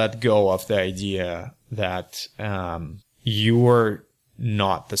not let go of the idea that you're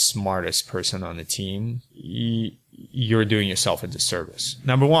not the smartest person on the team, you're doing yourself a disservice.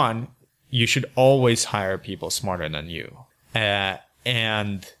 Number one, you should always hire people smarter than you. And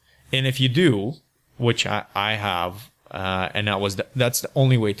if you do, which I have, and that's the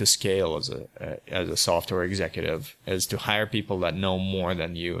only way to scale as a software executive, is to hire people that know more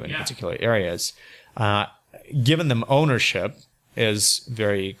than you in particular areas. Giving them ownership is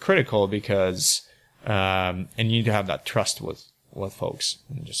very critical, because and you need to have that trust with folks,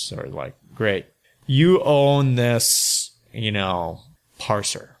 and just sort of like, great, you own this,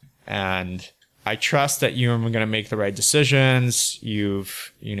 parser, and I trust that you're going to make the right decisions. You're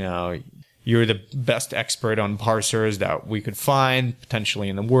the best expert on parsers that we could find potentially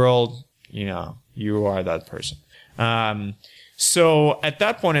in the world. You are that person. So at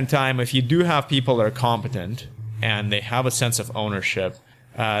that point in time, if you do have people that are competent and they have a sense of ownership,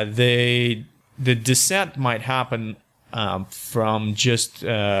 the dissent might happen from just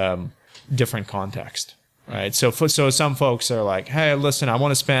different context, right? So some folks are like, hey, listen, I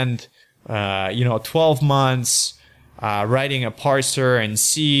want to spend 12 months writing a parser in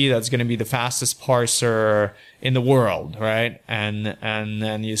C that's going to be the fastest parser in the world, right? And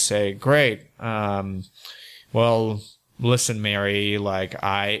then you say, great, well, listen, Mary, like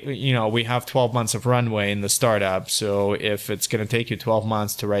we have 12 months of runway in the startup. So if it's going to take you 12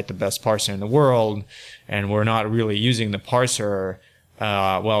 months to write the best parser in the world, and we're not really using the parser,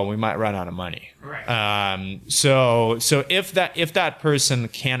 well, we might run out of money. Right. So if that person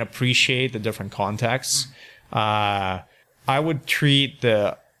can appreciate the different contexts, I would treat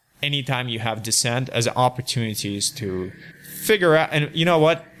anytime you have dissent as opportunities to figure out, and you know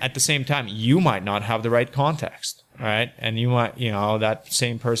what? At the same time, you might not have the right context, right? And you might, that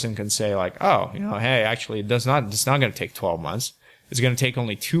same person can say like, oh, hey, actually, it's not going to take 12 months. It's going to take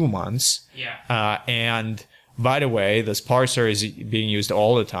only 2 months. Yeah. And by the way, this parser is being used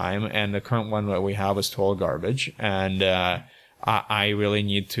all the time, and the current one that we have is total garbage. And I really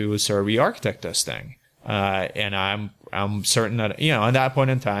need to sort of re-architect this thing. And I'm certain that at that point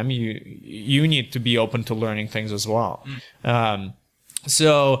in time, you need to be open to learning things as well.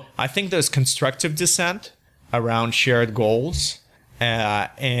 So I think there's constructive dissent around shared goals,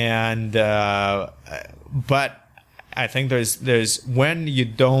 But I think there's when you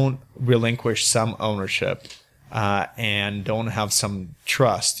don't relinquish some ownership and don't have some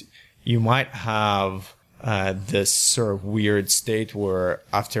trust, you might have this sort of weird state where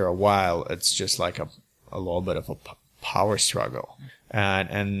after a while it's just like a little bit of a power struggle.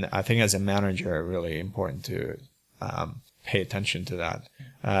 And I think as a manager, really important to pay attention to that.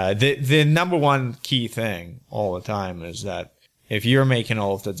 The number one key thing all the time is that if you're making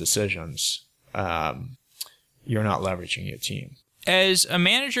all of the decisions, you're not leveraging your team. As a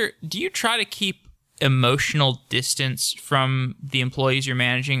manager, do you try to keep emotional distance from the employees you're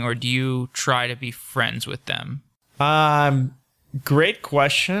managing, or do you try to be friends with them? Great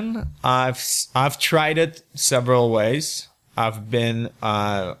question. I've tried it several ways. I've been,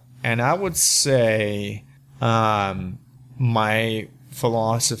 and I would say, my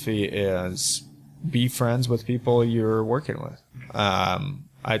philosophy is be friends with people you're working with.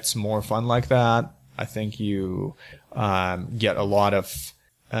 It's more fun like that. I think you get a lot of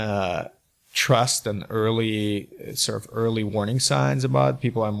trust and early warning signs about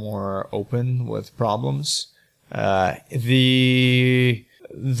people are more open with problems. The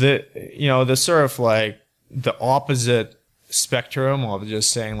sort of like the opposite spectrum of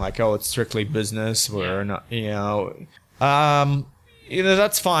just saying like, oh, it's strictly business. We're not,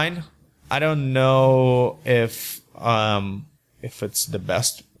 that's fine. I don't know if it's the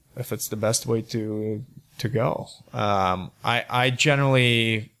best way to go. I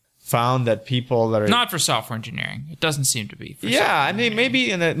generally found that people that are not for software engineering, it doesn't seem to be. I mean,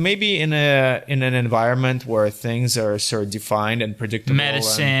 maybe in an environment where things are sort of defined and predictable.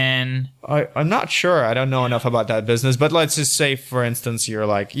 Medicine. I'm not sure. I don't know enough about that business, but let's just say, for instance, you're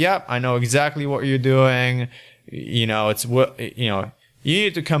like, yep, I know exactly what you're doing. It's what you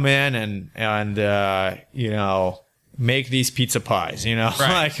need to come in and make these pizza pies. Right.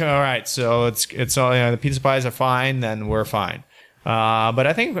 Like, all right, so it's all the pizza pies are fine, then we're fine. But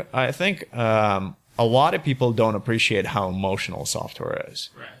I think a lot of people don't appreciate how emotional software is.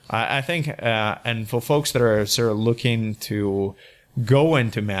 Right. I think, and for folks that are sort of looking to go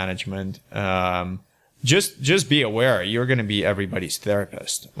into management, just be aware you're going to be everybody's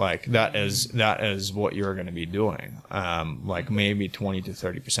therapist. Like that is what you're going to be doing. Like maybe 20 to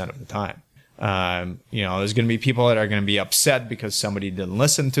 30% of the time. There's going to be people that are going to be upset because somebody didn't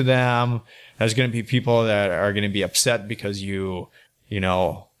listen to them. There's going to be people that are going to be upset because it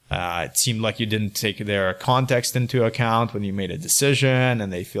seemed like you didn't take their context into account when you made a decision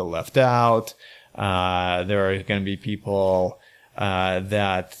and they feel left out. There are going to be people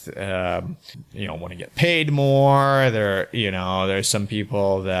that want to get paid more. There's some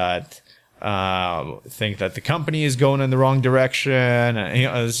people that think that the company is going in the wrong direction.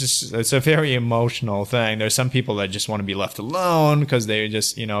 It's a very emotional thing. There's some people that just want to be left alone because they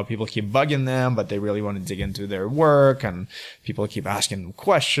just, people keep bugging them, but they really want to dig into their work and people keep asking them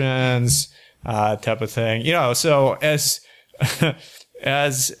questions, type of thing. So as the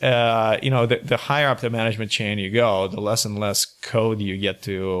higher up the management chain you go, the less and less code you get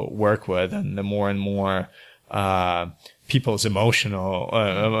to work with, and the more and more people's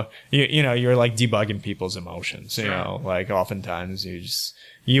emotional, you're like debugging people's emotions. Like oftentimes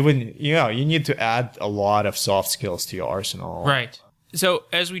you need to add a lot of soft skills to your arsenal. Right. So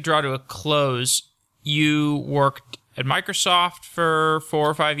as we draw to a close, you worked at Microsoft for 4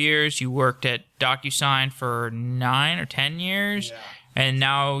 or 5 years. You worked at DocuSign for 9 or 10 years. Yeah. And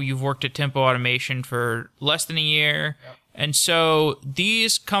now you've worked at Tempo Automation for less than a year. Yep. And so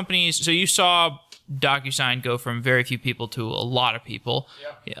these companies, so you saw DocuSign go from very few people to a lot of people.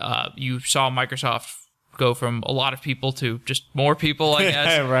 Yeah. You saw Microsoft go from a lot of people to just more people, I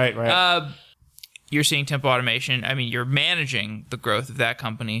guess. Right. You're seeing Tempo Automation. I mean, you're managing the growth of that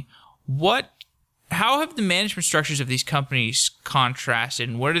company. How have the management structures of these companies contrasted,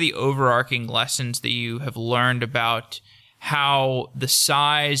 and what are the overarching lessons that you have learned about how the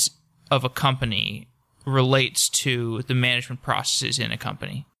size of a company relates to the management processes in a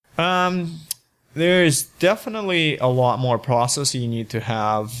company? There's definitely a lot more process you need to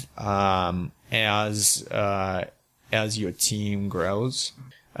have as your team grows.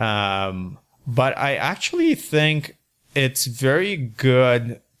 But I actually think it's very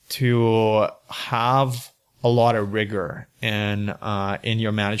good to have a lot of rigor in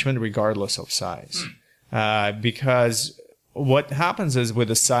your management, regardless of size, because what happens is with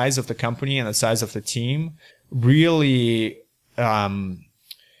the size of the company and the size of the team, really,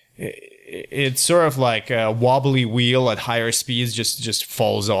 it's sort of like a wobbly wheel at higher speeds just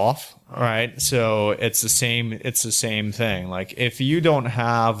falls off, right? So it's the same thing. Like if you don't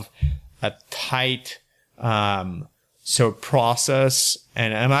have a tight sort of process,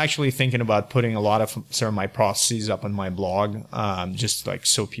 and I'm actually thinking about putting a lot of sort of my processes up on my blog, just like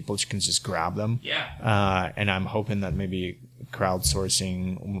so people can just grab them. Yeah. And I'm hoping that maybe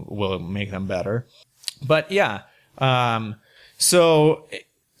crowdsourcing will make them better. But yeah, so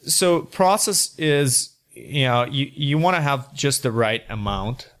process is, you want to have just the right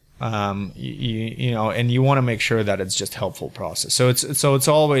amount. And you want to make sure that it's just helpful process. So it's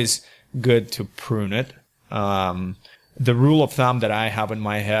always good to prune it. The rule of thumb that I have in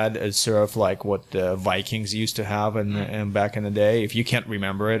my head is sort of like what the Vikings used to have in back in the day. If you can't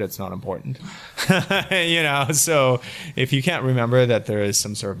remember it, it's not important. So if you can't remember that there is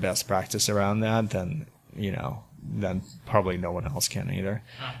some sort of best practice around that, then probably no one else can either.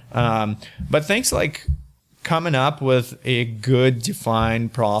 But things like coming up with a good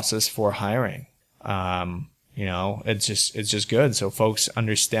defined process for hiring, it's just good. So folks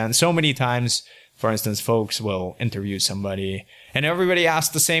understand. So many times, for instance, folks will interview somebody and everybody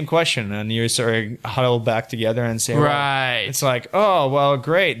asks the same question, and you sort of huddle back together and say, right. Well, it's like, oh, well,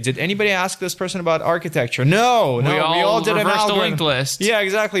 great. Did anybody ask this person about architecture? No, we all did an algorithm. The linked list. Yeah,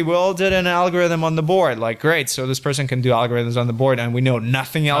 exactly. We all did an algorithm on the board. Like, great. So this person can do algorithms on the board, and we know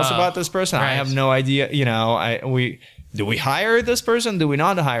nothing else about this person. Right. I have no idea. Do we hire this person? Do we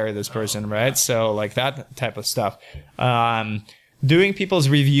not hire this person? Right. So like that type of stuff. Doing people's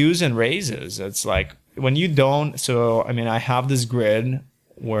reviews and raises. It's like when you don't. So, I mean, I have this grid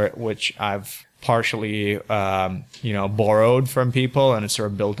which I've partially, borrowed from people, and it's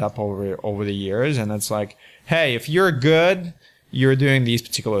sort of built up over the years. And it's like, hey, if you're good, you're doing these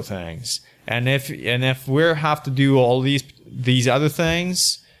particular things. And if we have to do all these other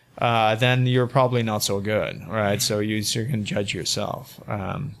things, then you're probably not so good. Right. So you can judge yourself.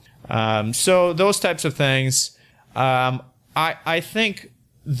 So those types of things, I think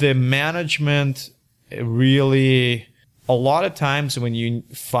the management really, a lot of times when you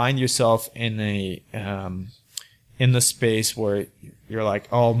find yourself in the space where you're like,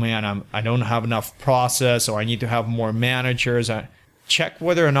 oh man, I don't have enough process, or I need to have more managers. Check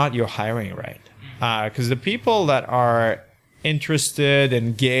whether or not you're hiring right, because the people that are interested,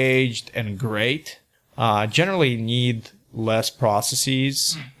 engaged, and great generally need less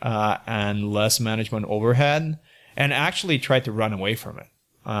processes and less management overhead, and actually try to run away from it.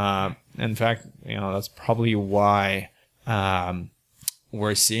 In fact, that's probably why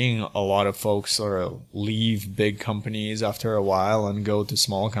we're seeing a lot of folks sort of leave big companies after a while and go to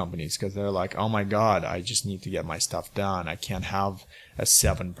small companies, because they're like, oh my God, I just need to get my stuff done. I can't have a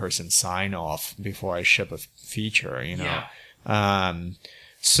 7-person sign off before I ship a feature, Yeah.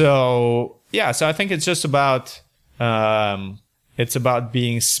 So I think it's just about, it's about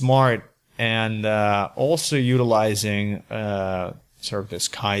being smart, and also utilizing sort of this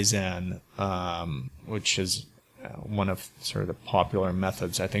Kaizen, which is one of sort of the popular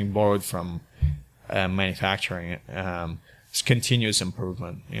methods, I think, borrowed from manufacturing. It's continuous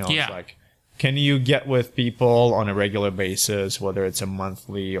improvement. It's like, can you get with people on a regular basis, whether it's a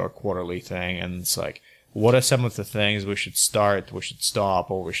monthly or quarterly thing? And it's like, what are some of the things we should start, we should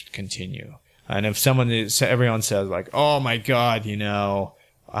stop, or we should continue? And if everyone says like, oh my God,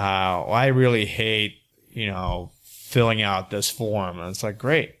 I really hate, filling out this form. And it's like,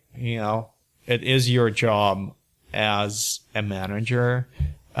 great. It is your job as a manager,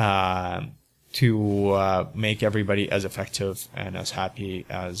 to make everybody as effective and as happy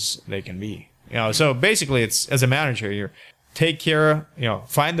as they can be. So basically it's, as a manager, you take care,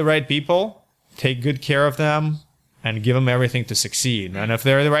 find the right people, take good care of them, and give them everything to succeed. And if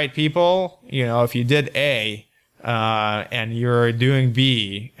they're the right people, if you did A, and you're doing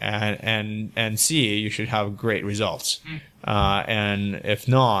B and C, you should have great results. And if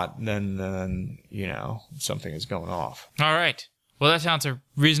not, then something is going off. All right. Well, that sounds a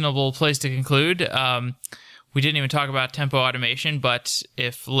reasonable place to conclude. We didn't even talk about Tempo Automation, but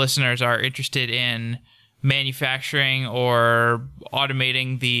if listeners are interested in manufacturing or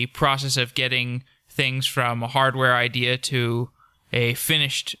automating the process of getting things from a hardware idea to a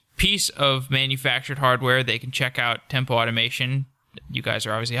finished piece of manufactured hardware, they can check out Tempo Automation. You guys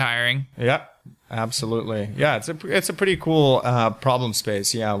are obviously hiring. Yeah, absolutely. Yeah, it's a pretty cool problem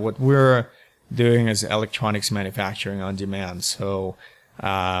space. Yeah, what we're doing is electronics manufacturing on demand. So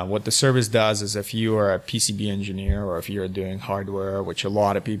what the service does is, if you are a PCB engineer, or if you're doing hardware, which a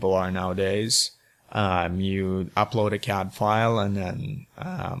lot of people are nowadays, you upload a CAD file, and then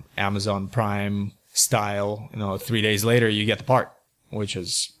Amazon Prime style, 3 days later you get the part, which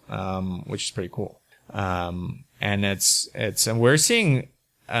is pretty cool. And and we're seeing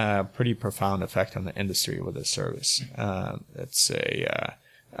a pretty profound effect on the industry with this service.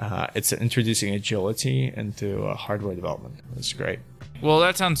 it's introducing agility into hardware development. It's great. Well,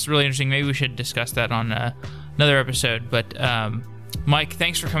 that sounds really interesting. Maybe we should discuss that on another episode. But Mike,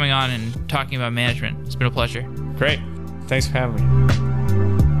 thanks for coming on and talking about management. It's been a pleasure. Great. Thanks for having me.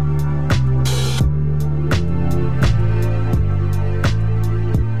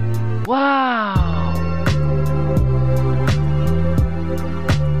 Wow.